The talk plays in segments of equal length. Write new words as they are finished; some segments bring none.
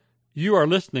You are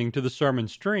listening to the sermon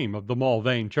stream of the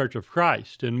Mulvane Church of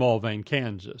Christ in Mulvane,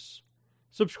 Kansas.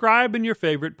 Subscribe in your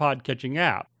favorite podcatching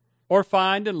app, or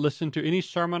find and listen to any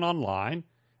sermon online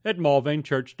at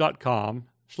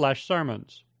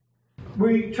mulvanechurch.com/sermons.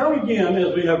 We turn again,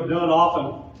 as we have done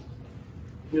often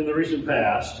in the recent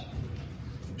past,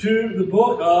 to the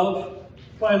book of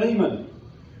Philemon.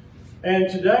 And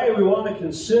today we want to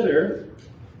consider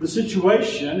the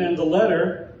situation and the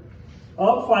letter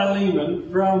of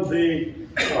Philemon from the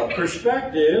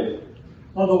perspective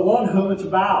of the one whom it's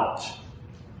about,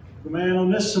 the man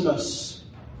Onesimus,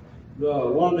 the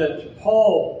one that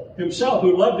Paul himself,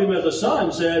 who loved him as a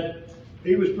son, said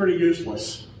he was pretty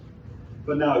useless,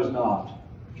 but now he's not.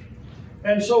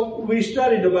 And so we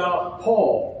studied about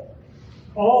Paul,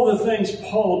 all the things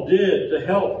Paul did to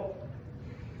help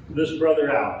this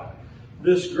brother out,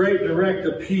 this great direct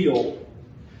appeal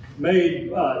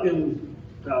made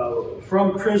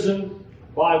from prison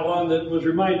by one that was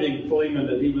reminding Philemon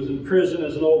that he was in prison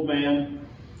as an old man.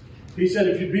 He said,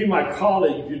 if you'd be my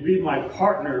colleague, if you'd be my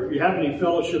partner, if you have any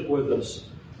fellowship with us,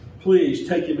 please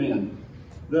take him in.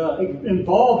 The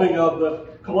involving of the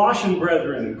Colossian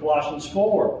brethren in Colossians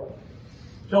 4,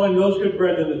 telling those good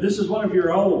brethren that this is one of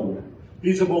your own.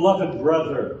 He's a beloved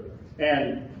brother,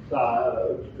 and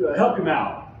help him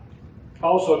out.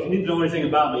 Also, if you need to know anything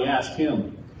about me, ask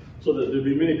him, so that there'd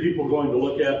be many people going to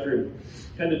look after him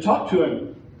and to talk to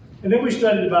him. And then we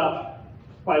studied about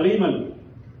Philemon,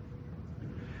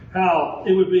 how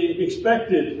it would be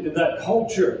expected in that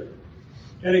culture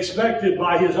and expected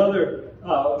by his other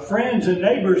friends and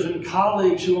neighbors and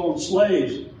colleagues who owned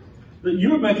slaves, that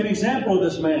you would make an example of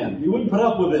this man. You wouldn't put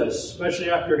up with this, especially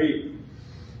after he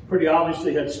pretty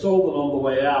obviously had stolen on the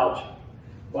way out,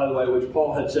 by the way, which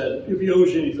Paul had said, if he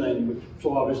owes you anything, which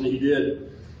so obviously he did,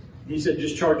 he said,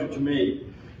 just charge it to me.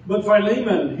 But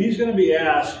Philemon, he's going to be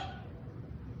asked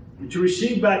to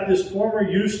receive back this former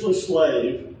useless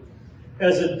slave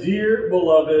as a dear,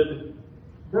 beloved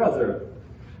brother.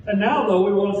 And now, though,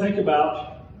 we want to think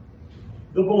about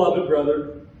the beloved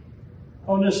brother,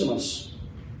 Onesimus,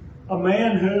 a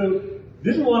man who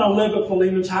didn't want to live at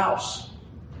Philemon's house,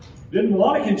 didn't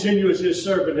want to continue as his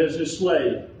servant, as his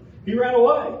slave. He ran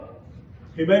away.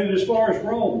 He made it as far as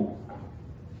Rome.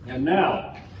 And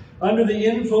now, under the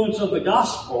influence of the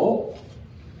gospel,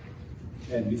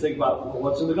 and you think about, well,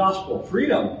 what's in the gospel?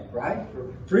 Freedom, right?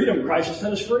 Freedom, Christ has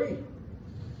set us free.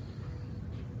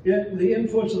 In the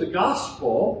influence of the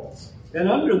gospel, and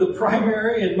under the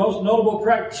primary and most notable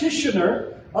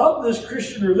practitioner of this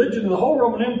Christian religion in the whole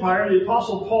Roman Empire, the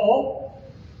Apostle Paul,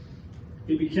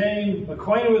 he became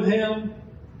acquainted with him,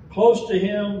 close to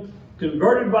him,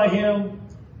 converted by him,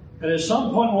 and at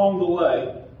some point along the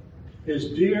way,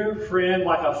 his dear friend,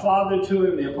 like a father to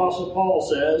him, the Apostle Paul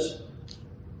says,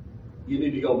 you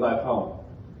need to go back home.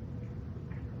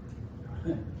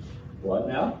 What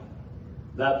now?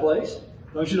 That place?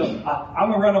 Don't you know,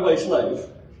 I'm a runaway slave.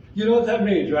 You know what that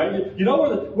means, right? You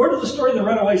know where does the story of the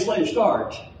runaway slave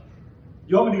start?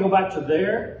 You want me to go back to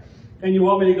there? And you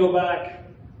want me to go back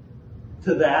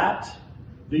to that?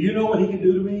 Do you know what he can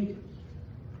do to me?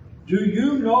 Do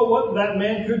you know what that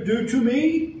man could do to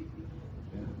me?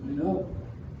 No.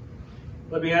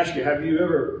 Let me ask you, have you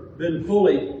ever been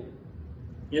fully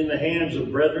in the hands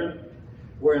of brethren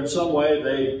where in some way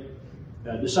they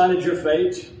decided your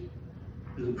fate?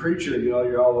 As a preacher,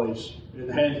 you're always in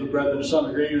the hands of the brethren to some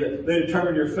degree. They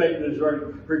determine your fate in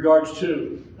regards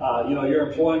to, your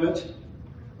employment.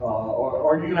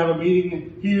 Or you can have a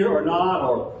meeting here or not.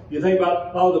 Or you think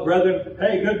about, the brethren,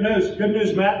 hey, good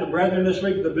news, Matt, the brethren this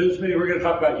week at the business meeting, we're going to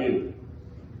talk about you.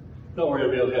 Don't worry,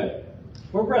 it'll be okay.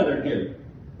 We're brethren here.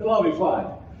 It'll all be fine.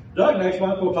 Doug, next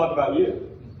month we'll talk about you.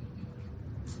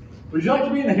 Would you like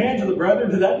to be in the hands of the brethren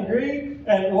to that degree?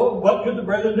 And what could the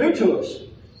brethren do to us?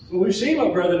 Well, we've seen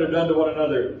what brethren have done to one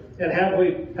another. And have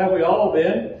we all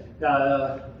been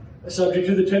subject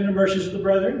to the tender mercies of the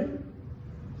brethren?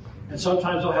 And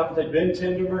sometimes haven't they been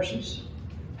tender mercies?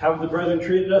 Haven't the brethren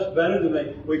treated us better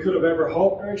than we could have ever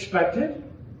hoped or expected?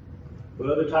 But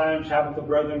other times haven't the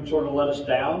brethren sort of let us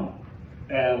down?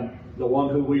 And the one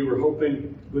who we were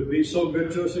hoping would be so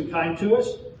good to us and kind to us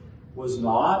was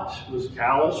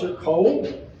callous or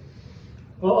cold.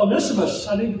 Well, Onesimus,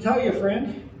 I need to tell you,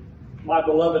 friend, my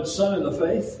beloved son in the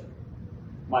faith,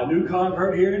 my new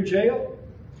convert here in jail,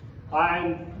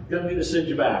 I'm going to need to send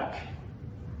you back.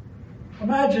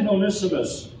 Imagine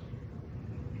Onesimus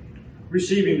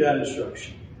receiving that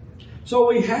instruction. So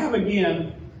we have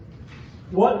again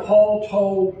what Paul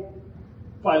told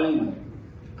Philemon.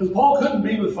 Because Paul couldn't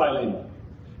be with Philemon.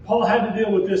 Paul had to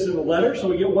deal with this in the letter, so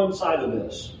we get one side of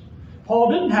this. Paul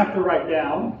didn't have to write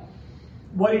down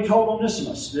what he told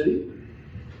Onesimus, did he?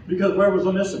 Because where was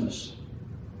Onesimus?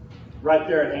 Right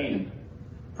there at hand.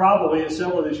 Probably in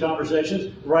several of these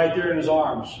conversations, right there in his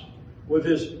arms, with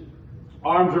his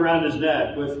arms around his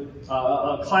neck, with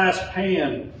a clasped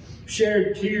hand,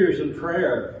 shared tears and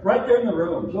prayer, right there in the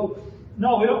room. So,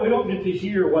 no, we don't get to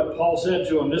hear what Paul said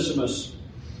to Onesimus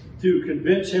to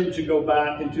convince him to go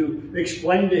back and to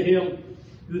explain to him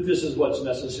that this is what's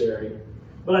necessary.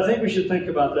 But I think we should think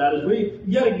about that as we,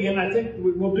 yet again, I think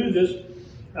we'll do this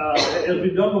as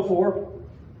we've done before.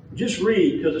 Just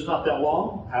read, because it's not that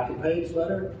long, half a page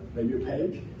letter, maybe a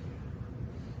page.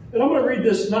 And I'm going to read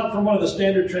this not from one of the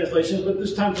standard translations, but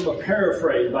this time from a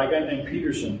paraphrase by a guy named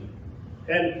Peterson.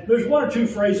 And there's one or two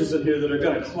phrases in here that are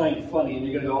going to clank funny, and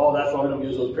you're going to go, oh, that's why we don't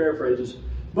use those paraphrases.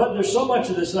 But there's so much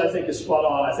of this that I think is spot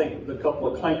on. I think the couple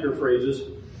of clanker phrases,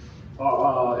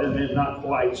 and then not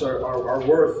quite, are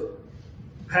worth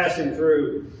passing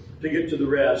through to get to the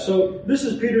rest. So this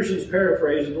is Peterson's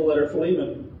paraphrase of the letter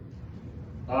Philemon.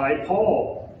 I,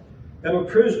 Paul, am a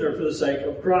prisoner for the sake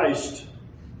of Christ,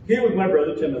 here with my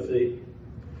brother Timothy.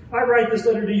 I write this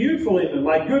letter to you, Philemon,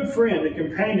 my good friend and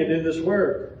companion in this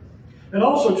work, and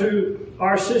also to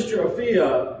our sister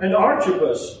Apphia and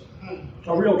Archippus,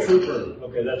 a real trooper.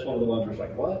 Okay, that's one of the ones where it's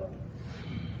like, what?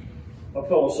 A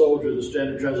fellow soldier, the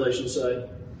standard translations say.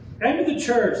 And to the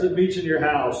church that meets in your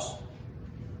house.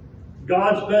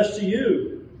 God's best to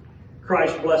you.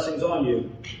 Christ's blessings on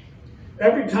you.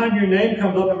 Every time your name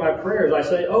comes up in my prayers, I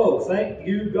say, oh, thank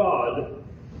you, God.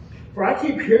 For I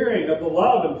keep hearing of the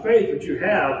love and faith that you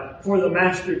have for the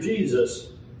Master Jesus,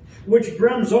 which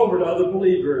brims over to other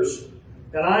believers.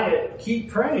 And I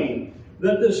keep praying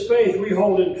that this faith we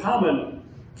hold in common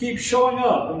keeps showing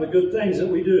up in the good things that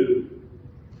we do,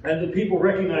 and that people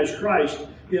recognize Christ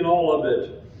in all of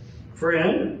it.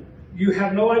 Friend, you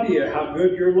have no idea how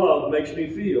good your love makes me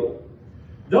feel.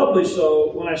 Doubly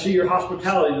so when I see your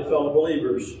hospitality to fellow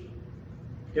believers.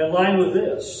 In line with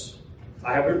this,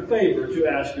 I have a favor to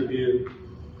ask of you.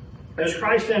 As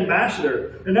Christ's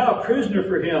ambassador and now a prisoner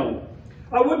for him,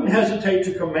 I wouldn't hesitate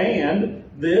to command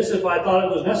this if I thought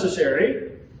it was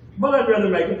necessary, but I'd rather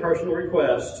make a personal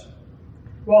request.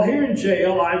 While here in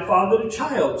jail, I fathered a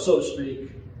child, so to speak.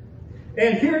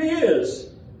 And here he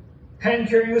is,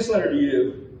 hand-carrying this letter to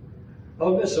you,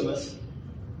 Onesimus.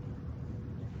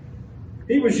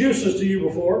 He was useless to you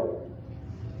before,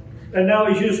 and now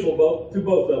he's useful to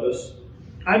both of us.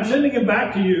 I'm sending him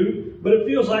back to you, but it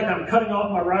feels like I'm cutting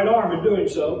off my right arm in doing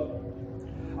so.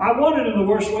 I wanted in the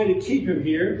worst way to keep him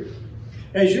here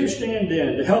as your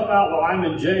stand-in to help out while I'm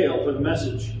in jail for the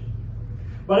message.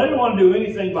 But I didn't want to do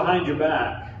anything behind your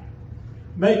back,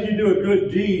 make you do a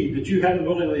good deed that you hadn't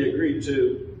willingly agreed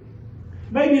to.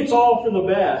 Maybe it's all for the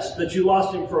best that you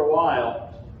lost him for a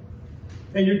while,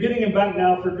 and you're getting him back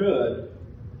now for good.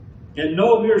 And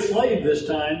no mere slave this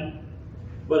time,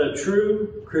 but a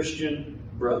true Christian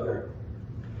brother.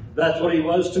 That's what he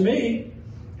was to me,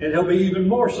 and he'll be even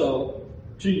more so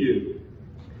to you.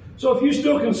 So if you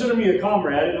still consider me a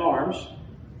comrade in arms,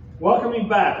 welcome him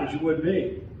back as you would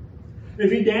me.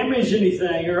 If he damaged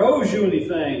anything or owes you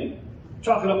anything,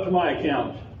 chalk it up to my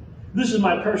account. This is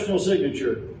my personal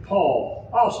signature, Paul.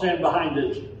 I'll stand behind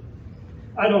it.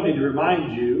 I don't need to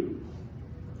remind you,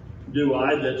 do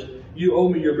I, that you owe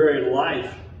me your very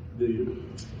life, do you?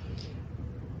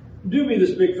 Do me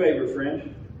this big favor,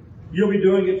 friend. You'll be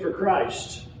doing it for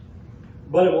Christ,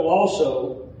 but it will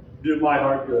also do my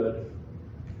heart good.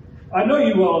 I know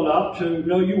you well enough to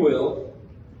know you will.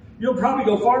 You'll probably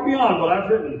go far beyond what I've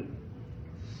written.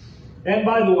 And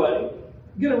by the way,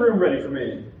 get a room ready for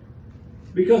me.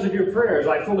 Because of your prayers,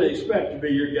 I fully expect to be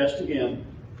your guest again.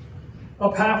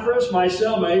 Epaphras, my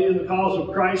cellmate in the cause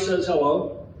of Christ, says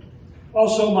hello.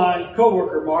 Also my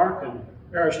co-worker Mark and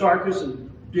Aristarchus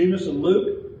and Demas and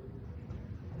Luke.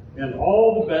 And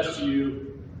all the best to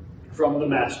you from the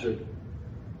Master,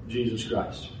 Jesus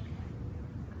Christ.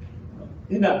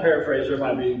 In that paraphrase, there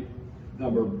might be a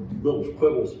number of little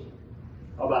quibbles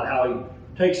about how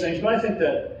he takes things, but I think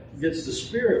that gets the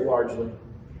spirit largely.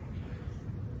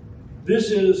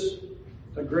 This is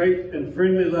a great and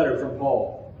friendly letter from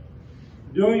Paul,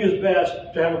 doing his best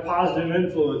to have a positive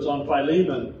influence on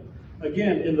Philemon,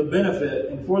 again, in the benefit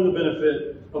and for the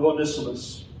benefit of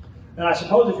Onesimus. And I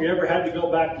suppose if you ever had to go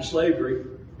back to slavery,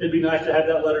 it'd be nice to have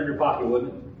that letter in your pocket,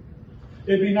 wouldn't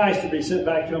it? It'd be nice to be sent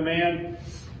back to a man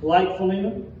like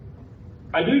Philemon.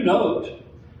 I do note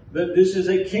that this is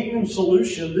a kingdom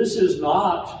solution. This is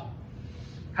not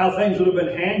how things would have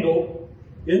been handled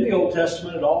in the Old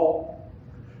Testament at all.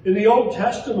 In the Old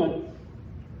Testament,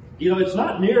 it's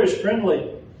not near as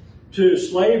friendly to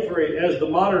slavery as the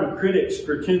modern critics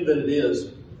pretend that it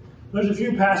is. There's a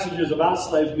few passages about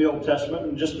slaves in the Old Testament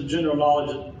and just the general knowledge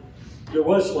that there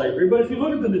was slavery. But if you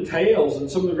look at the details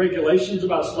and some of the regulations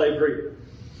about slavery,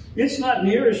 it's not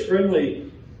near as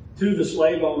friendly to the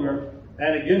slave owner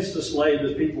and against the slave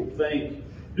as people think.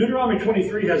 Deuteronomy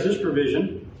 23 has this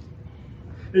provision.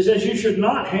 It says, you should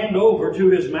not hand over to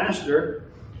his master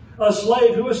a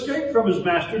slave who escaped from his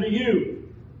master to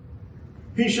you.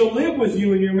 He shall live with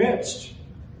you in your midst,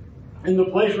 in the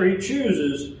place where he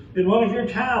chooses, in one of your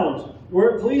towns,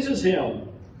 where it pleases him.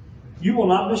 You will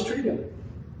not mistreat him.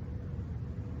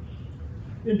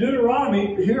 In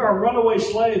Deuteronomy, here are runaway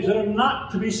slaves that are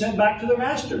not to be sent back to their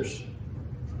masters.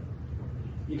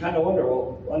 You kind of wonder,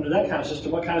 well, under that kind of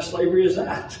system, what kind of slavery is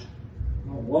that?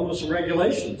 Well, one with some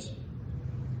regulations.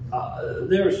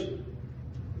 There's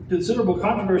considerable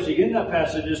controversy in that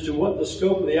passage as to what the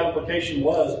scope of the application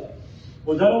was.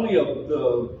 Was that only of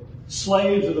the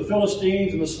slaves of the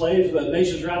Philistines and the slaves of the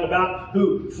nations round about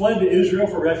who fled to Israel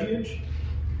for refuge?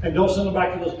 And don't send them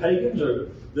back to those pagans? Or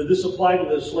did this apply to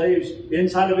the slaves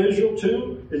inside of Israel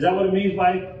too? Is that what it means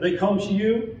by they come to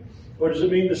you? Or does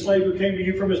it mean the slave who came to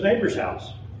you from his neighbor's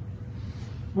house?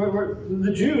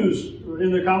 The Jews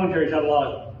in their commentaries had a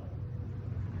lot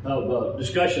of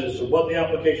discussion as to what the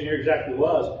application here exactly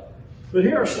was. But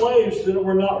here are slaves that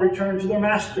were not returned to their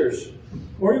masters.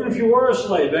 Or even if you were a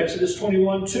slave, Exodus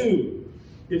 21:2.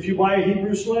 If you buy a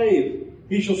Hebrew slave,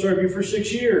 he shall serve you for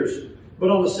 6 years. But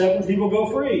on the 7th he will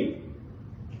go free.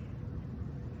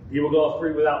 He will go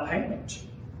free without payment.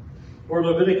 Or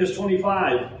Leviticus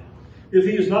 25. If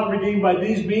he is not redeemed by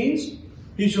these means,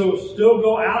 he shall still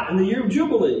go out in the year of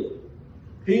Jubilee,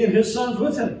 he and his sons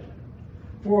with him.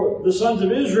 For the sons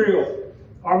of Israel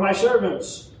are my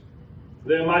servants.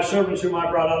 They are my servants whom I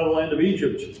brought out of the land of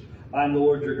Egypt. I am the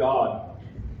Lord your God.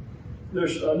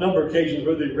 There's a number of occasions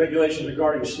where the regulations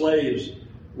regarding slaves,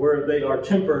 where they are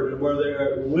tempered and where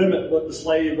they limit what the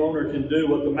slave owner can do,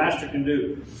 what the master can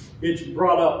do. It's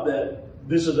brought up that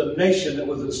this is a nation that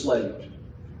was enslaved,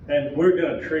 and we're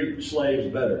going to treat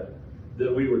slaves better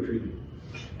than we were treated.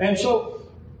 And so,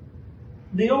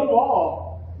 the old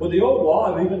law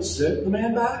have even sent the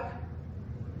man back.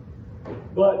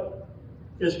 But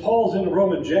as Paul's in a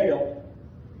Roman jail,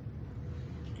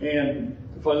 and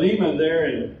Philemon there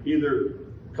in either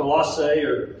Colossae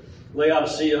or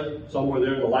Laodicea, somewhere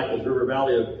there in the Lycus River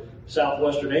Valley of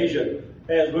southwestern Asia,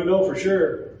 as we know for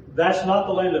sure, that's not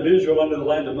the land of Israel under the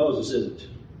land of Moses, is it?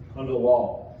 Under the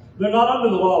law. They're not under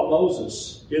the law of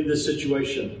Moses in this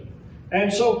situation.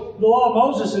 And so the law of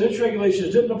Moses and its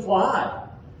regulations didn't apply,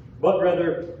 but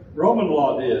rather Roman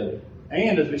law did.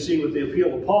 And as we see with the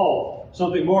appeal of Paul,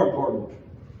 something more important,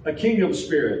 a kingdom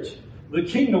spirit. The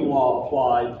kingdom law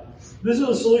applied. This is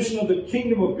the solution of the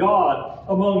kingdom of God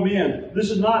among men. This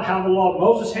is not how the law of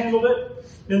Moses handled it,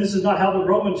 and this is not how the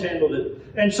Romans handled it.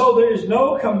 And so there is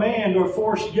no command or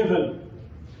force given.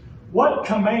 What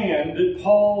command did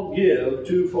Paul give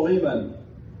to Philemon?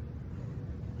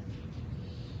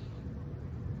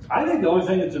 I think the only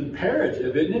thing that's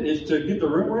imperative, isn't it, is to get the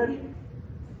room ready.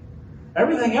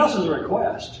 Everything else is a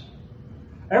request.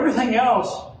 Everything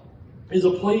else is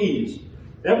a please.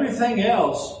 Everything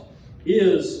else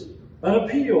is an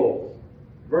appeal.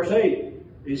 Verse 8,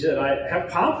 he said, I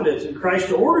have confidence in Christ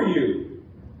to order you.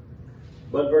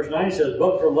 But verse 9 says,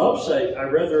 but for love's sake, I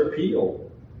rather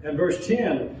appeal. And verse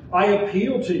 10, I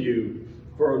appeal to you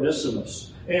for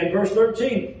Onesimus. And verse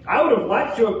 13, I would have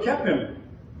liked to have kept him,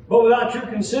 but without your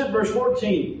consent, verse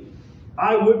 14,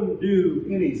 I wouldn't do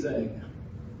anything.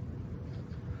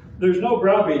 There's no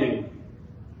browbeating,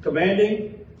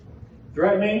 commanding,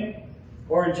 threatening,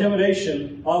 or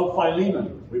intimidation of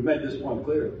Philemon. We've made this point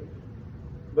clear.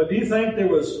 But do you think there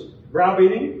was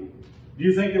browbeating? Do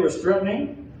you think there was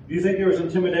threatening? Do you think there was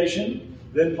intimidation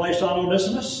then placed on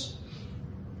Onesimus?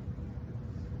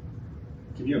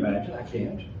 Can you imagine? I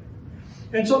can't.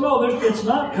 And so no, it's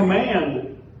not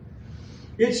command.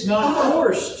 It's not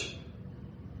forced.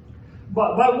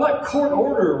 But by what court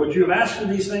order would you have asked for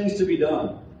these things to be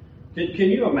done? Can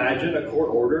you imagine a court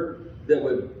order that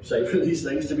would say for these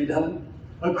things to be done?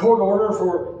 A court order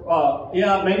for,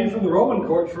 maybe from the Roman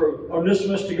court for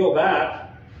Onesimus to go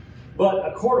back, but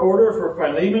a court order for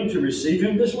Philemon to receive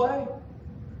him this way?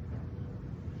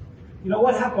 You know,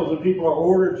 what happens when people are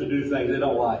ordered to do things they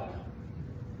don't like?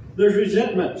 There's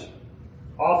resentment,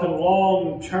 often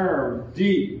long-term,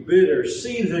 deep, bitter,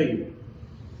 seething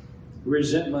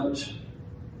resentment.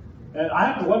 And I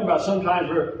have to wonder about sometimes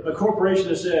where a corporation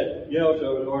has said,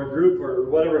 or a group or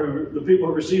whatever, the people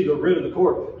who received the writ of the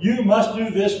court, you must do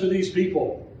this for these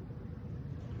people.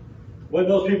 When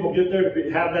those people get there to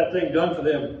have that thing done for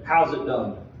them, how's it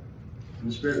done? In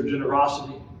the spirit of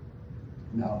generosity?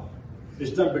 No.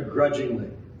 It's done begrudgingly.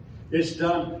 It's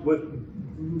done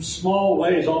with small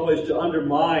ways always to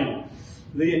undermine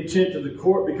the intent of the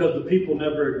court because the people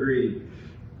never agreed.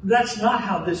 That's not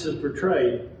how this is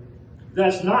portrayed.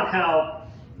 That's not how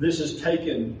this is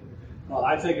taken.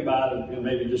 I think about it,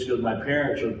 maybe just because my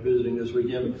parents are visiting this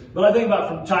weekend, but I think about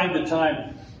from time to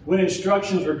time when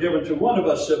instructions were given to one of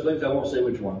us siblings, I won't say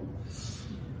which one,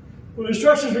 when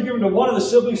instructions were given to one of the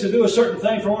siblings to do a certain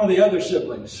thing for one of the other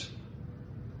siblings.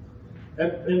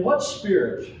 And in what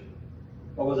spirit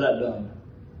was that done?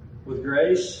 With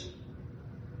grace?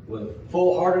 With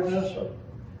full-heartedness?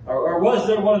 Or was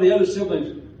there one of the other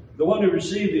siblings, the one who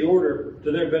received the order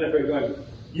to their benefit, going,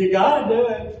 you got to do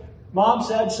it. Mom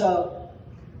said so.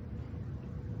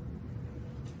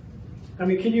 I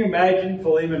mean, can you imagine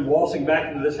Philemon waltzing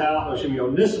back into this house, or excuse me,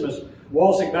 Onesimus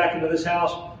waltzing back into this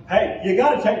house? Hey, you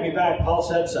got to take me back. Paul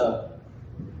said so.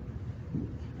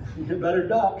 You better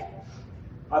duck.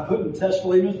 I couldn't test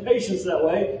Philemon's patience that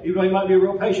way, even though he might be a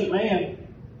real patient man.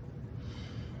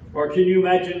 Or can you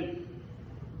imagine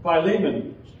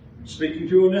Philemon speaking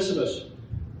to Onesimus?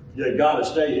 You got to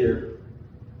stay here.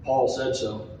 Paul said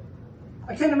so.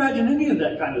 I can't imagine any of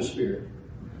that kind of spirit.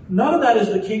 None of that is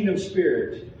the kingdom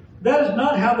spirit. That is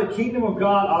not how the kingdom of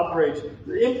God operates.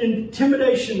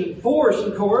 Intimidation and force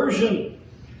and coercion,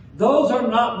 those are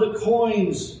not the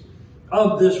coins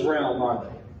of this realm, are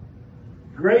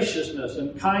they? Graciousness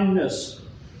and kindness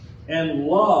and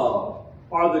love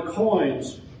are the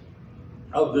coins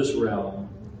of this realm.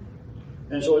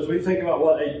 And so as we think about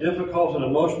what a difficult and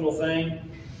emotional thing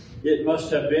it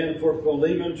must have been for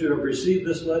Philemon to have received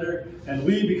this letter, and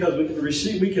we, because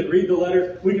we can read the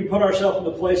letter, we can put ourselves in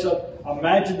the place of,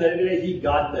 imagine that day he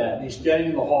got that, and he's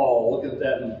standing in the hall, looking at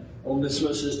that, and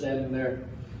Onesimus is standing there.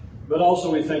 But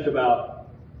also we think about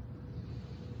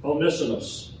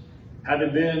Onesimus,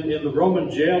 having been in the Roman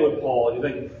jail with Paul, and you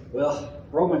think, well,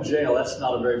 Roman jail, that's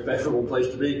not a very favorable place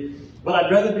to be. But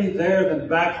I'd rather be there than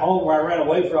back home where I ran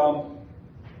away from,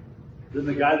 than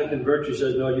the guy that converts you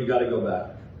says, no, you got to go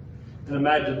back. And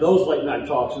imagine those late night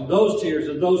talks and those tears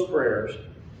and those prayers.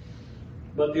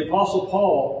 But the Apostle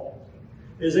Paul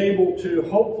is able to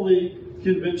hopefully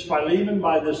convince Philemon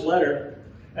by this letter,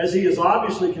 as he is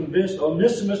obviously convinced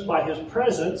Onesimus by his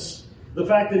presence. The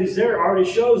fact that he's there already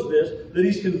shows this, that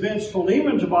he's convinced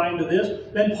Philemon to buy into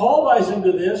this. Then Paul buys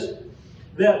into this,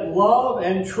 that love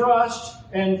and trust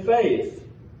and faith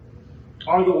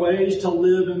are the ways to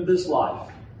live in this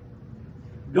life.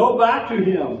 Go back to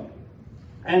him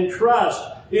and trust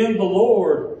in the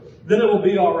Lord, then it will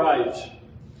be all right.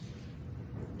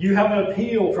 You have an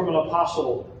appeal from an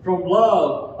apostle. From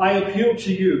love, I appeal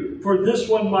to you. For this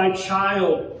one, my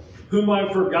child, whom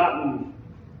I've forgotten.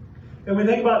 And we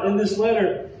think about in this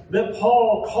letter that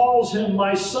Paul calls him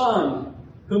my son,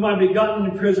 whom I begotten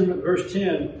in imprisonment, verse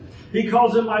 10. He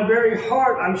calls him my very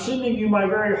heart. I'm sending you my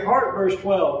very heart, verse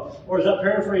 12. Or as that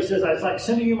paraphrase says, it's like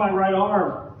sending you my right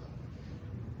arm.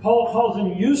 Paul calls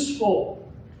him useful.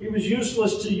 He was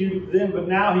useless to you then, but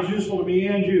now he's useful to me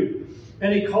and you.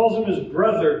 And he calls him his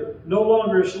brother, no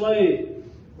longer a slave,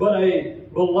 but a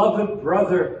beloved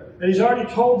brother. And he's already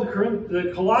told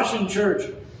the Colossian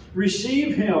church,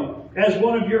 receive him as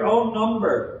one of your own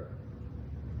number.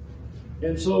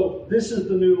 And so this is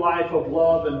the new life of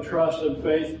love and trust and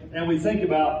faith. And we think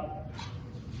about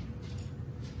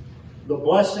the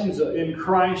blessings in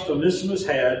Christ Onesimus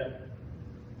had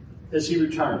as he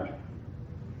returned.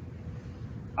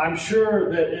 I'm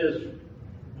sure that is,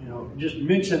 just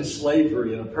mention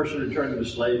slavery and a person returning to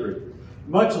slavery.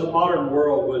 Much of the modern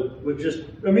world would just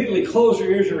immediately close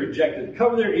their ears and reject it.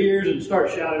 Cover their ears and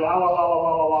start shouting, la, la, la, la,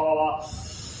 la, la, la, la.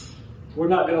 We're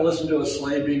not going to listen to a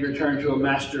slave being returned to a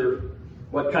master.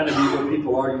 What kind of evil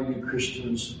people are you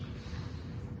Christians?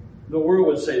 The world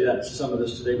would say that to some of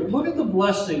this today. But look at the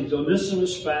blessings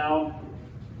Onesimus found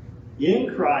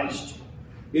in Christ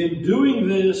in doing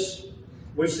this,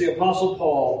 which the Apostle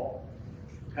Paul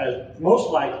has most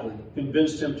likely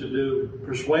convinced him to do,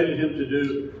 persuaded him to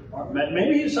do, or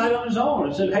maybe he decided on his own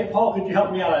and said, hey, Paul, could you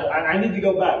help me out? I need to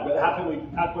go back, but how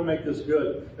can we make this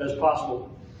good as possible?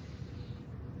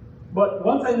 But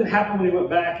one thing that happened when he went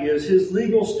back is his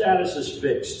legal status is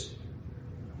fixed.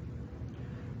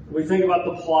 We think about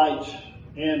the plight,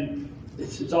 and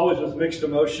it's always with mixed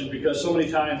emotion because so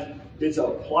many times it's a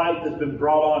plight that's been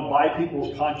brought on by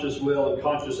people's conscious will and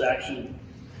conscious action.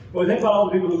 But we think about all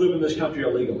the people who live in this country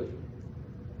illegally.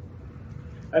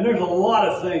 And there's a lot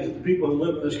of things that the people who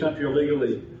live in this country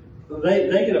illegally,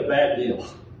 they get a bad deal.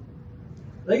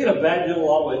 They get a bad deal a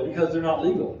lot of ways because they're not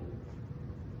legal.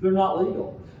 They're not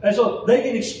legal. And so they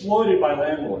get exploited by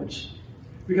landlords.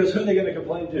 Because who are they going to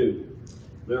complain to?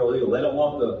 They're illegal. They don't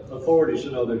want the authorities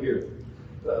to know they're here.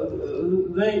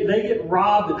 They get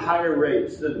robbed at higher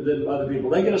rates than other people.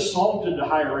 They get assaulted at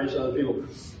higher rates than other people.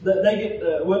 They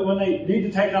get when they need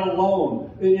to take out a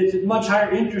loan, it's at much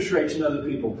higher interest rates than other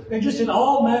people. And just in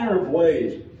all manner of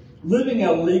ways, living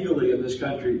illegally in this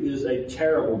country is a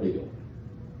terrible deal.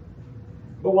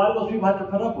 But why do those people have to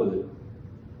put up with it?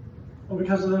 Well,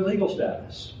 because of their legal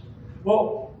status.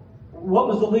 Well, what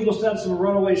was the legal status of a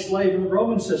runaway slave in the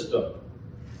Roman system?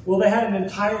 Well, they had an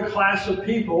entire class of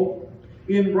people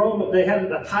in Rome. They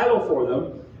had a title for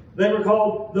them. They were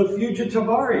called the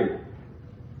fugitivari,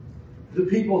 the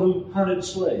people who hunted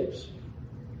slaves.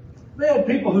 They had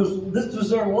people this was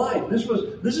their life.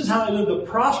 This is how they lived a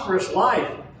prosperous life,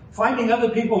 finding other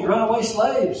people's runaway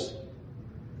slaves.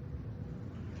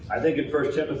 I think in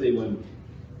 1 Timothy, when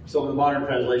some of the modern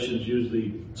translations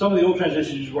some of the old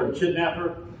translations use the word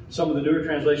kidnapper, some of the newer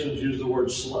translations use the word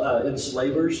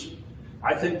enslavers.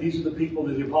 I think these are the people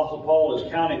that the Apostle Paul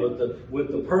is counting with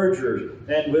the perjurers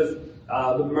and with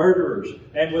the murderers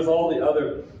and with all the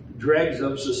other dregs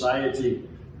of society.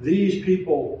 These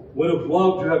people would have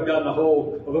loved to have gotten a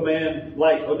hold of a man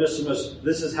like Onesimus.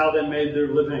 This is how they made their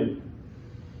living.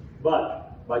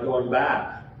 But by going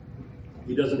back,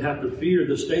 he doesn't have to fear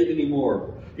the state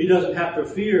anymore. He doesn't have to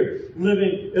fear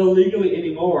living illegally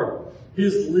anymore.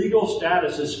 His legal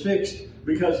status is fixed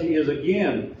because he is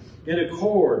again in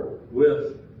accord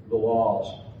with the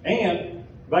laws. And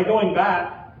by going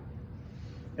back,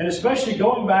 and especially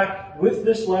going back with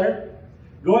this letter,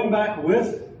 going back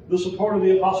with the support of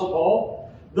the Apostle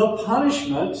Paul, the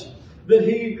punishment that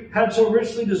he had so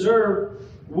richly deserved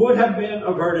would have been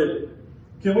averted.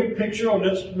 Can we picture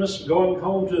Onesimus going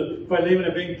home to Philemon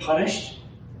and being punished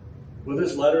with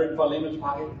this letter in Philemon's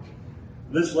pocket?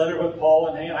 This letter with Paul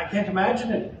in hand? I can't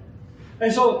imagine it.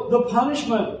 And so the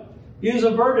punishment is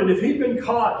averted. If he'd been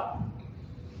caught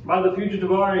by the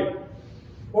fugitivari,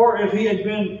 or if he had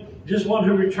been just one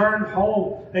who returned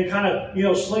home and kind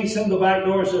of, slinks in the back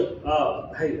door and said,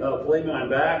 hey, Philemon, I'm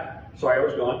back. Sorry, I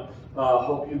was gone.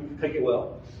 Hope you take it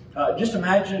well. Just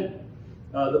imagine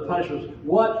the punishments.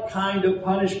 What kind of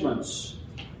punishments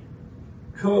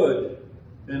could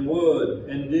and would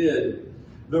and did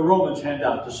the Romans hand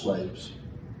out to slaves?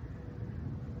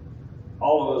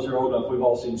 All of us are old enough, we've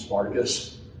all seen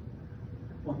Spartacus.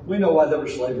 We know why there were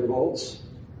slave revolts.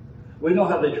 We know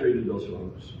how they treated those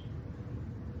folks.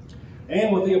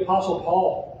 And with the Apostle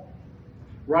Paul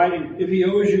writing, if he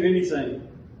owes you anything,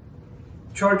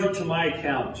 charge it to my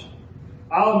account.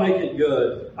 I'll make it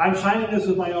good. I'm signing this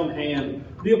with my own hand.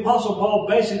 The Apostle Paul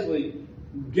basically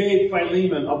gave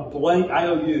Philemon a blank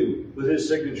IOU with his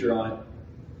signature on it.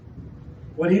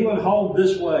 When he went home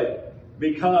this way,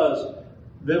 because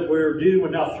that we're dealing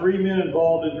with now 3 men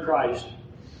involved in Christ,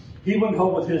 he went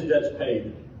home with his debts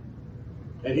paid.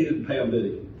 And he didn't pay them, did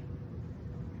he?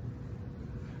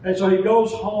 And so he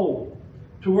goes home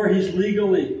to where he's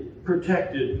legally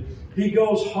protected. He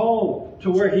goes home to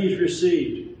where he's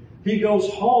received. He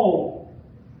goes home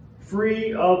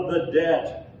free of the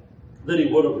debt that he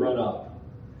would have run up.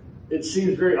 It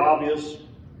seems very obvious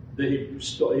that he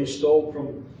stole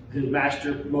from his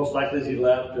master, most likely as he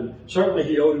left, and certainly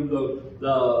he owed him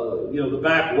the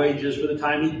back wages for the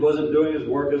time he wasn't doing his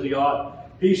work as he ought.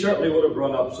 He certainly would have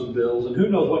run up some bills, and who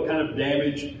knows what kind of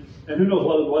damage, and who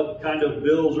knows what kind of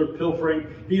bills or pilfering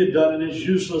he had done in his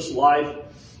useless life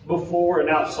before and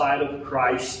outside of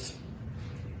Christ.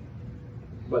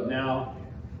 But now,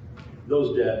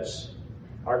 those debts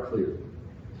are clear.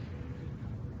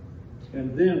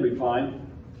 And then we find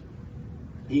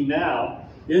he now,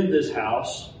 in this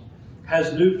house,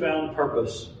 has newfound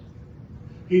purpose.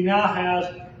 He now has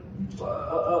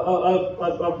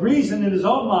a reason in his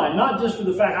own mind, not just for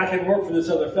the fact I can work for this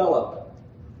other fellow,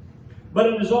 but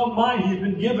in his own mind he's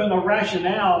been given a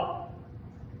rationale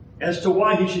as to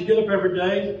why he should get up every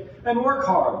day and work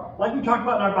hard. Like we talked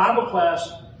about in our Bible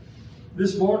class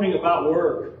this morning about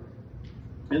work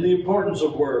and the importance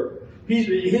of work.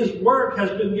 His work has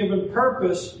been given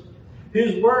purpose.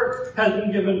 His work has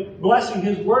been given blessing.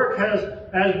 His work has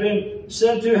been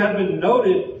said to have been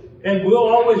noted and will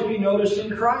always be noticed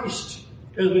in Christ.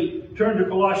 As we turn to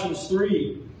Colossians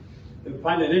 3, and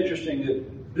find it interesting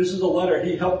that this is a letter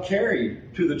he helped carry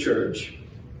to the church,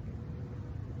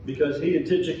 because he and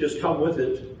Tychicus come with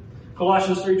it.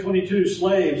 Colossians 3:22,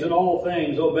 slaves in all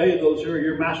things, obey those who are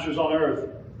your masters on earth,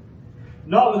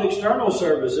 not with external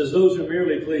service as those who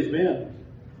merely please men,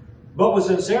 but with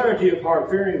sincerity of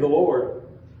heart, fearing the Lord.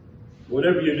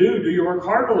 Whatever you do, do your work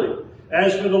heartily,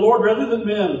 as for the Lord rather than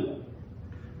men,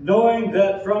 knowing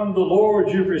that from the Lord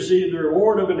you've received the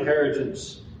reward of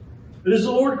inheritance. It is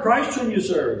the Lord Christ whom you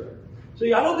serve.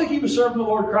 See, I don't think he was serving the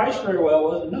Lord Christ very well,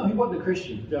 was it? No, he wasn't a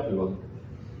Christian. Definitely wasn't.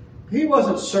 He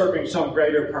wasn't serving some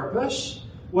greater purpose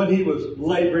when he was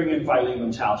laboring in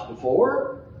Philemon's house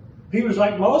before. He was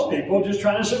like most people, just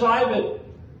trying to survive it.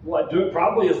 Do it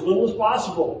probably as little as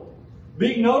possible.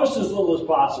 Being noticed as little as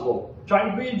possible.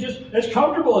 Trying to be just as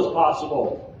comfortable as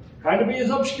possible. Trying to be as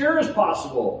obscure as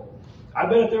possible. I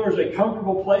bet if there was a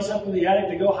comfortable place up in the attic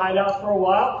to go hide out for a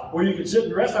while, where you could sit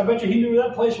and rest, I bet you he knew where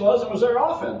that place was and was there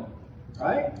often.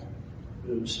 Right?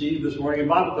 Steve this morning in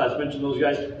Bible class mentioned those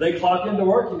guys. They clock into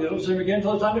work and they don't see them again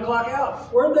until it's time to clock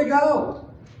out. Where'd they go?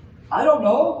 I don't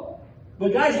know.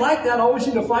 But guys like that always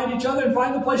seem to find each other and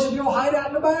find the place to go hide out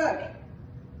in the back.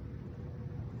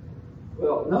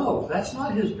 Well, no, that's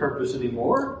not his purpose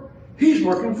anymore. He's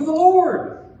working for the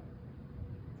Lord.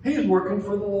 He's working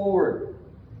for the Lord.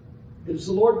 It's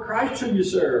the Lord Christ whom you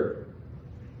serve.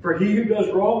 For he who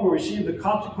does wrong will receive the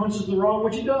consequences of the wrong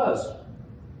which he does.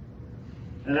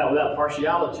 And that without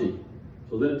partiality.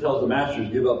 So then it tells the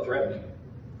masters, give up threatening.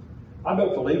 I bet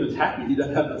Philemon's happy he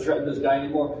doesn't have to threaten this guy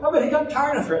anymore. I bet he got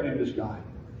tired of threatening this guy.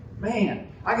 Man,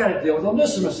 I got to deal with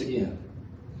Onesimus again.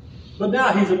 But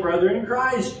now he's a brother in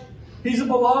Christ. He's a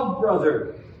beloved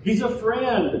brother. He's a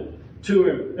friend to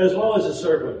him as well as a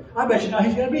servant. I bet you now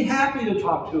he's going to be happy to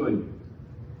talk to him.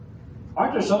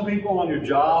 Aren't there some people on your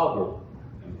job or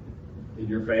in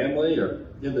your family or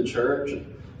in the church?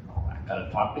 I got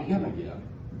to talk to him again.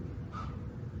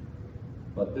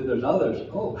 But then there's others.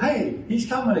 Oh, hey, he's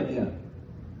coming again.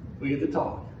 We get to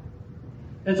talk.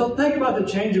 And so think about the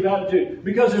change of attitude,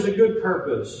 because there's a good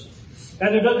purpose.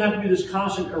 And there doesn't have to be this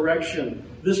constant correction,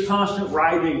 this constant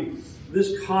writing,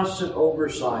 this constant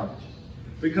oversight.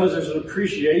 Because there's an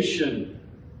appreciation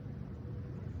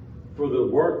for the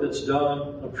work that's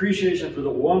done, appreciation for the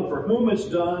one for whom it's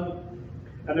done,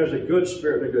 and there's a good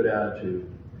spirit and a good attitude.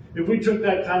 If we took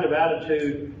that kind of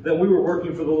attitude that we were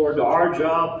working for the Lord to our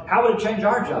job, how would it change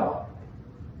our job?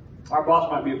 Our boss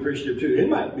might be appreciative too. He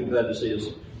might be glad to see us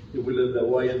if we live that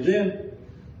way. And then,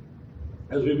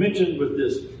 as we mentioned with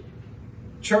this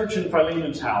church in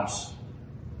Philemon's house,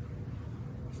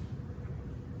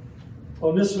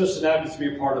 Onesimus now gets to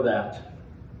be a part of that.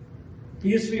 He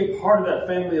gets to be a part of that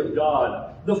family of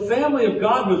God. The family of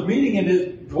God was meeting in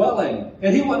his dwelling,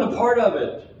 and he wasn't a part of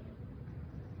it.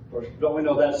 Of course, don't we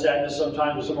know that sadness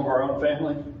sometimes with some of our own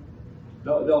family?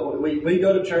 We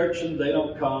go to church and they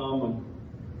don't come, and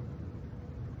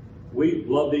we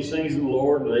love these things in the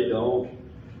Lord and they don't.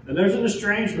 And there's an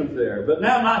estrangement there. But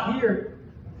now not here.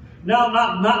 Now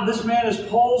not this man is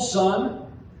Paul's son.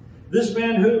 This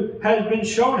man who has been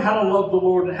shown how to love the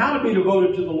Lord and how to be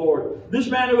devoted to the Lord. This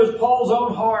man who is Paul's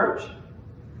own heart.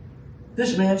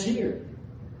 This man's here.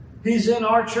 He's in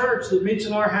our church that meets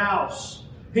in our house.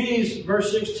 He's,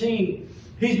 verse 16,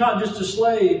 he's not just a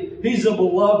slave. He's a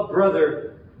beloved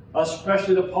brother,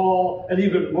 especially to Paul, and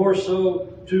even more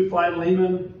so to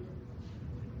Philemon.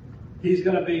 He's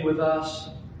going to be with us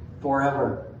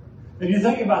forever. And you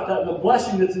think about that, the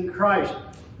blessing that's in Christ,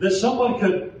 that someone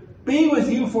could be with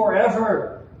you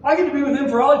forever. I get to be with him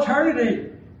for all eternity.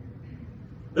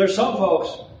 There's some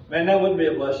folks, man, that wouldn't be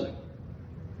a blessing.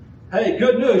 Hey,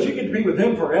 good news, you get to be with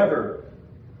him forever.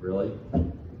 Really?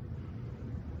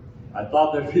 I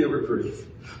thought there'd be a reprieve.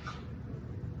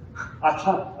 I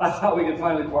thought we could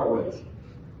finally part ways.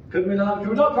 Couldn't we not? Could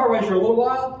we not part ways for a little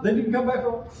while? Then you can come back?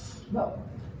 No.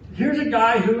 Here's a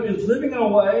guy who is living in a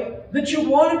way that you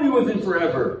want to be with him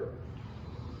forever.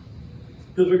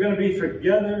 Because we're going to be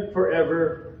together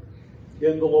forever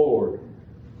in the Lord.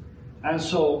 And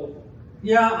so,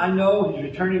 yeah, I know he's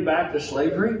returning back to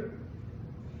slavery.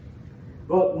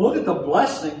 But look at the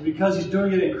blessing because he's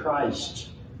doing it in Christ.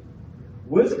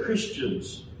 With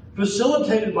Christians.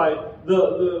 Facilitated by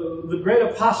the great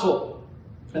apostle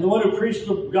and the one who preached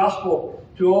the gospel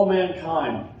to all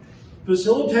mankind.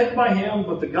 Facilitated by him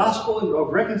with the gospel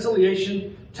of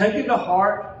reconciliation taken to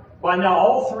heart by now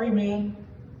all three men.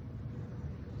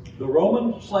 The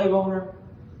Roman slave owner,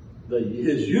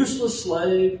 his useless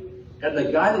slave, and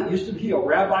the guy that used to be a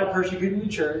rabbi persecuting the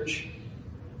church.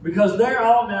 Because they're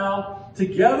all now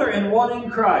together in one in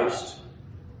Christ.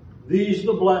 These are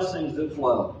the blessings that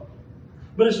flow.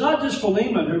 But it's not just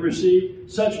Philemon who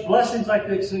received such blessings like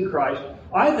this in Christ.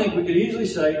 I think we could easily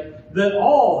say that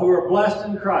all who are blessed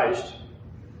in Christ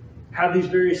have these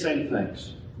very same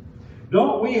things.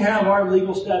 Don't we have our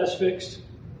legal status fixed?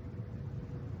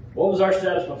 What was our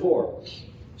status before?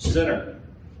 Sinner.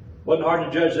 Wasn't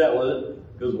hard to judge that, was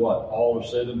it? Because what? All have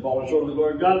sinned and fallen short of the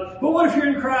glory of God. But what if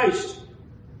you're in Christ?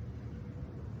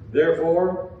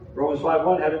 Therefore, Romans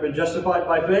 5:1, having been justified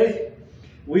by faith,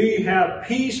 we have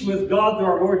peace with God through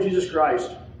our Lord Jesus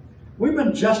Christ. We've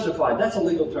been justified. That's a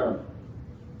legal term.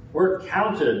 We're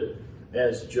counted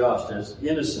as just, as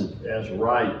innocent, as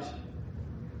right.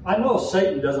 I know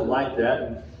Satan doesn't like that.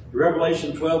 And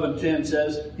Revelation 12:10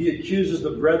 says he accuses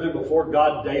the brethren before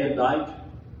God day and night.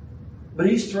 But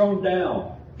he's thrown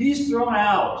down. He's thrown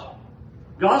out.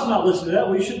 God's not listening to that.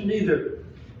 We shouldn't either.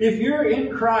 If you're in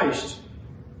Christ,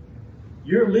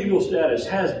 your legal status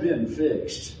has been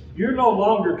fixed. You're no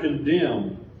longer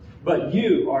condemned, but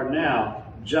you are now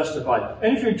justified.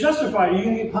 And if you're justified, are you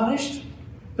going to get punished?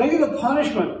 Think of the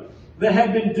punishment that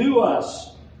had been due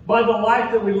us by the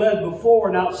life that we led before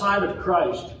and outside of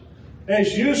Christ.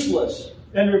 As useless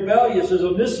and rebellious as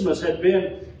Onesimus had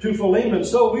been to Philemon,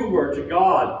 so we were to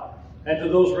God and to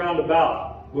those round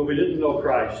about when we didn't know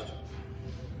Christ.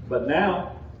 But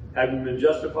now, having been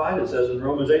justified, it says in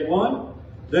Romans 8:1,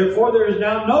 therefore there is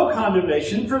now no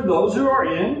condemnation for those who are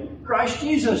in Christ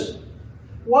Jesus.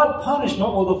 What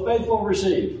punishment will the faithful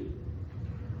receive?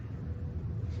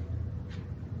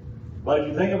 But if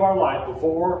you think of our life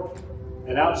before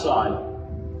and outside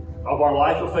of our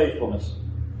life of faithfulness,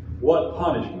 what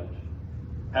punishment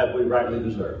have we rightly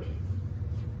deserved?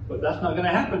 But that's not going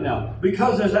to happen now,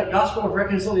 because there's that gospel of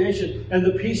reconciliation and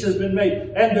the peace has been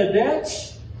made and the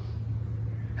debts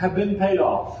have been paid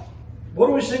off. What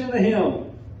do we sing in the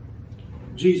hymn?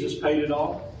 Jesus paid it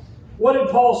all. What did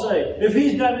Paul say? If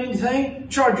he's done anything,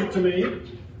 charge it to me.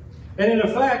 And in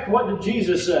effect, what did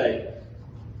Jesus say?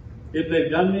 If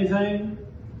they've done anything,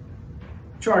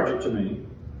 charge it to me.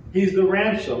 He's the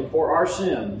ransom for our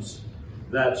sins.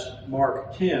 That's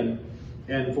Mark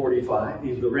 10:45.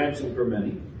 He's the ransom for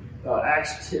many.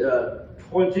 Acts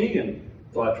 20 and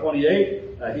 28.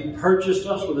 He purchased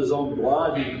us with his own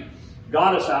blood. He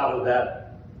got us out of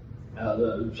that.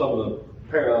 Some of the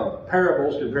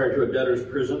parables compared to a debtor's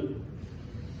prison.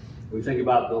 We think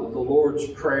about the Lord's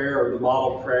Prayer, or the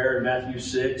model prayer in Matthew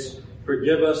 6.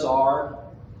 Forgive us our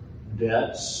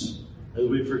debts as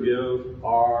we forgive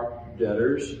our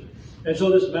debtors. And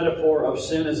so this metaphor of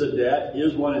sin as a debt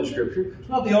is one in Scripture. It's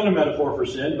not the only metaphor for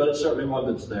sin, but it's certainly one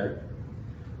that's there.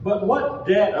 But what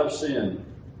debt of sin?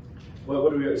 What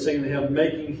do we sing to him?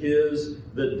 Making his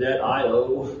the debt I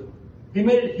owe. He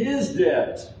made it his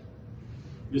debt.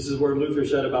 This is where Luther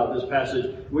said about this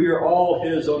passage, we are all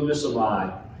his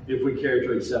Onesimus, if we care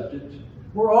to accept it.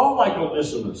 We're all like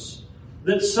Onesimus.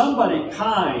 That somebody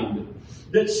kind,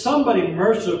 that somebody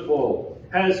merciful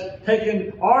has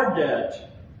taken our debt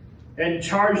and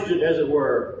charged it, as it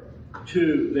were,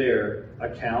 to their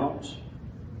account.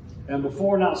 And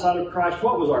before and outside of Christ,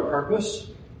 what was our purpose?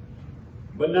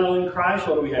 But now in Christ,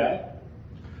 what do we have?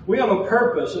 We have a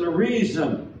purpose and a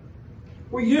reason.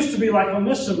 We used to be like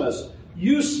Onesimus,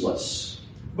 useless.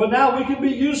 But now we can be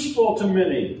useful to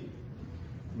many.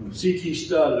 C.T.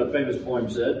 Studd, in a famous poem,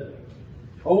 said,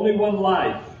 only one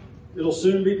life, it'll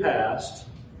soon be past.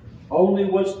 Only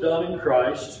what's done in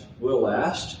Christ will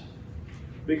last.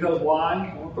 Because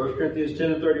why? Well, 1 Corinthians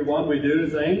 10:31, we do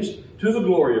things to the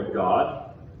glory of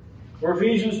God. Or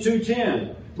Ephesians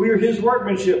 2:10, we are his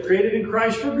workmanship, created in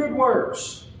Christ for good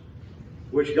works,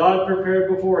 which God prepared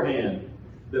beforehand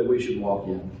that we should walk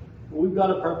in. Well, we've got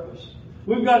a purpose.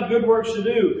 We've got good works to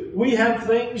do. We have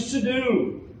things to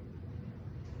do.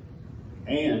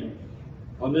 And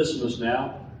Onesimus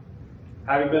now,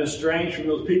 having been estranged from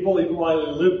those people, even while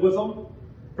he lived with them,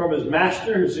 from his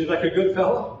master, who seems like a good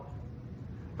fellow,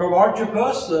 from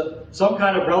Archippus, some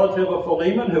kind of relative of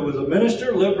Philemon, who was a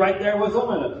minister, lived right there with them,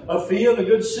 and Apphia, the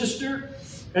good sister.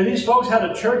 And these folks had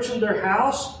a church in their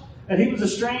house, and he was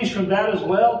estranged from that as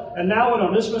well. And now when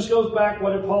Onesimus goes back,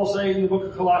 what did Paul say in the book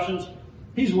of Colossians?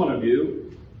 He's one of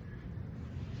you.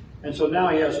 And so now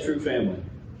he has true family.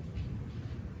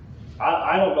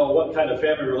 I don't know what kind of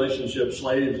family relationship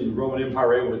slaves in the Roman Empire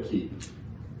were able to keep.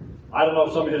 I don't know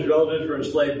if some of his relatives were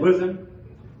enslaved with him.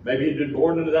 Maybe he'd been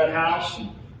born into that house.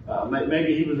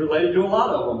 Maybe he was related to a lot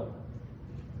of them.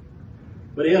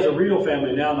 But he has a real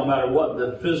family now, no matter what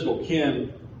the physical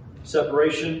kin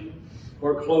separation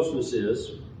or closeness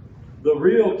is. The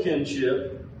real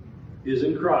kinship is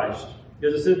in Christ.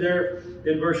 As I said there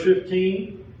in verse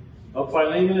 15 of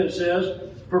Philemon, it says,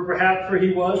 for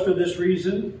he was for this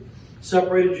reason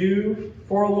separated you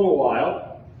for a little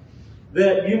while,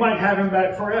 that you might have him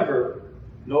back forever,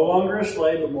 no longer a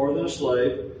slave, but more than a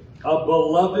slave, a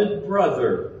beloved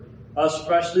brother,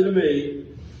 especially to me,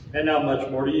 and now much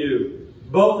more to you,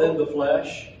 both in the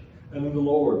flesh and in the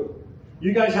Lord.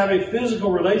 You guys have a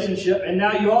physical relationship, and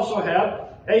now you also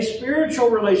have a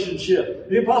spiritual relationship.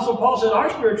 The Apostle Paul said,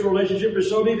 our spiritual relationship is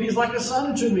so deep, he's like a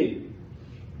son to me,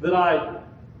 that I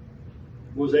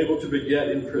was able to beget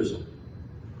in prison.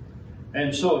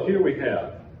 And so here we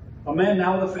have a man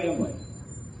now with a family,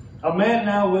 a man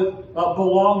now with a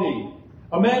belonging,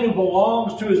 a man who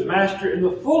belongs to his master in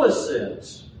the fullest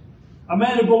sense. A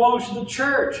man who belongs to the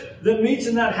church that meets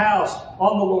in that house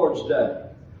on the Lord's day.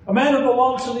 A man who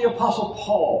belongs to the Apostle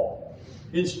Paul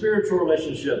in spiritual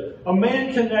relationship. A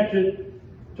man connected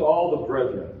to all the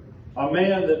brethren. A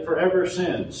man that forever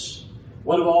since,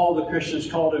 what have all the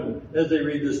Christians called him as they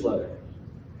read this letter?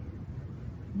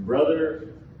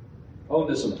 Brother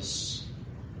Onesimus.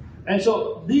 And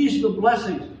so these are the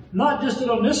blessings, not just that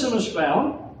Onesimus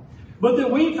found, but that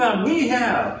we found. We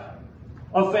have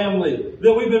a family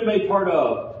that we've been made part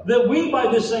of. That we,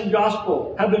 by this same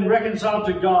gospel, have been reconciled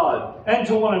to God and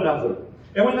to one another.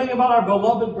 And we think about our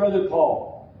beloved brother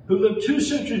Paul, who lived 2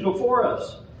 centuries before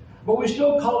us, but we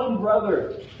still call him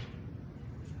brother.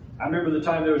 I remember the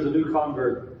time there was a new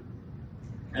convert,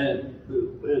 and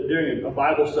during a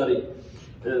Bible study,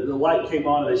 the light came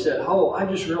on and they said, "Oh, I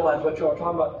just realized what y'all are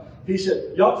talking about." He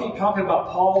said, "Y'all keep talking about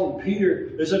Paul and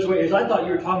Peter in such a way as I thought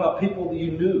you were talking about people that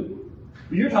you knew.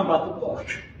 But you're talking about the book."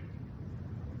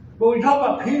 But we talk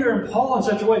about Peter and Paul in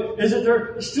such a way is that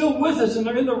they're still with us and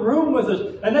they're in the room with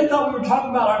us. And they thought we were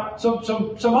talking about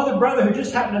some other brother who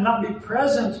just happened to not be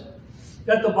present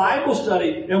at the Bible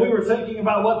study. And we were thinking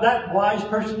about what that wise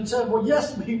person had said. Well,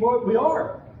 yes, we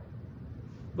are.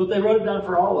 But they wrote it down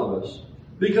for all of us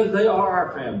because they are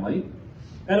our family.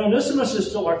 And Onesimus is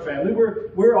still our family.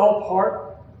 We're all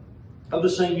part of the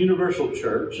same universal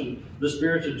church, and the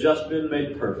spirits have just been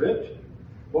made perfect.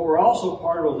 But we're also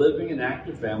part of a living and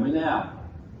active family now.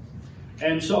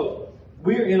 And so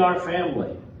we're in our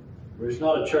family. It's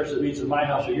not a church that meets in my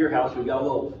house or your house. We've got a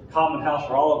little common house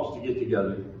for all of us to get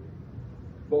together.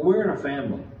 But we're in a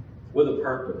family with a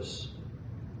purpose,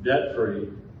 debt-free,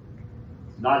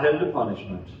 not headed to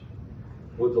punishment,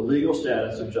 with the legal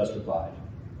status of justified.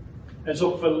 And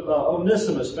so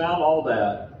Onesimus found all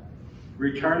that,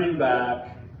 returning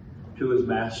back to his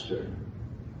master.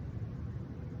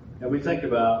 And we think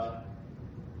about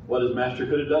what his master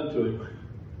could have done to him.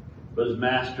 But his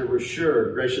master was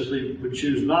sure, graciously would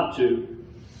choose not to,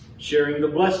 sharing the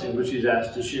blessing which he's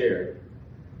asked to share.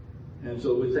 And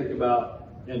so we think about,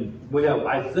 and we have,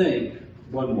 I think,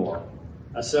 one more,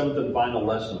 a 7th and final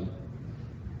lesson.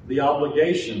 The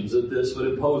obligations that this would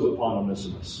impose upon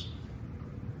Onesimus.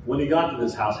 When he got to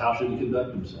this house, how should he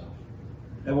conduct himself?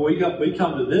 And when we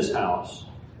come to this house,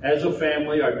 as a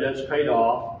family, our debts paid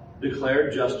off,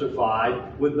 declared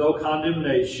justified, with no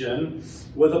condemnation,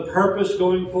 with a purpose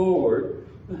going forward,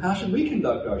 then how should we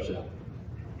conduct ourselves?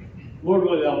 Lord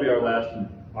willing, that'll be our last and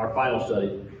our final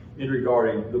study in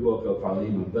regarding the book of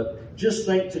Philemon. But just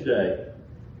think today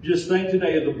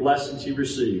of the blessings he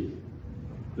received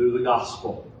through the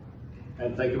gospel.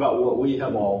 And think about what we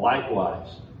have all likewise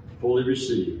fully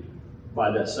received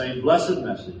by that same blessed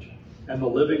message and the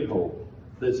living hope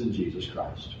that's in Jesus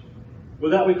Christ.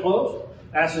 With that, we close.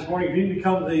 Ask this morning, if you need to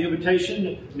come to the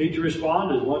invitation, need to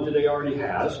respond, as one today already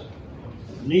has,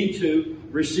 need to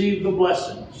receive the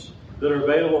blessings that are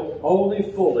available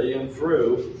only fully and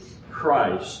through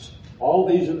Christ. All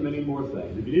these and many more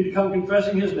things. If you need to come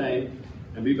confessing his name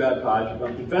and be baptized, or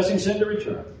come confessing sin to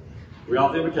return, we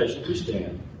offer the invitation to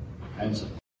stand and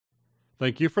sing.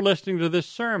 Thank you for listening to this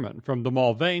sermon from the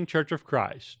Mulvane Church of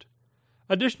Christ.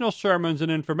 Additional sermons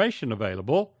and information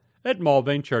available at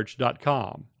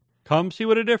mulvanechurch.com. Come see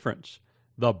what a difference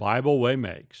the Bible way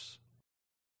makes.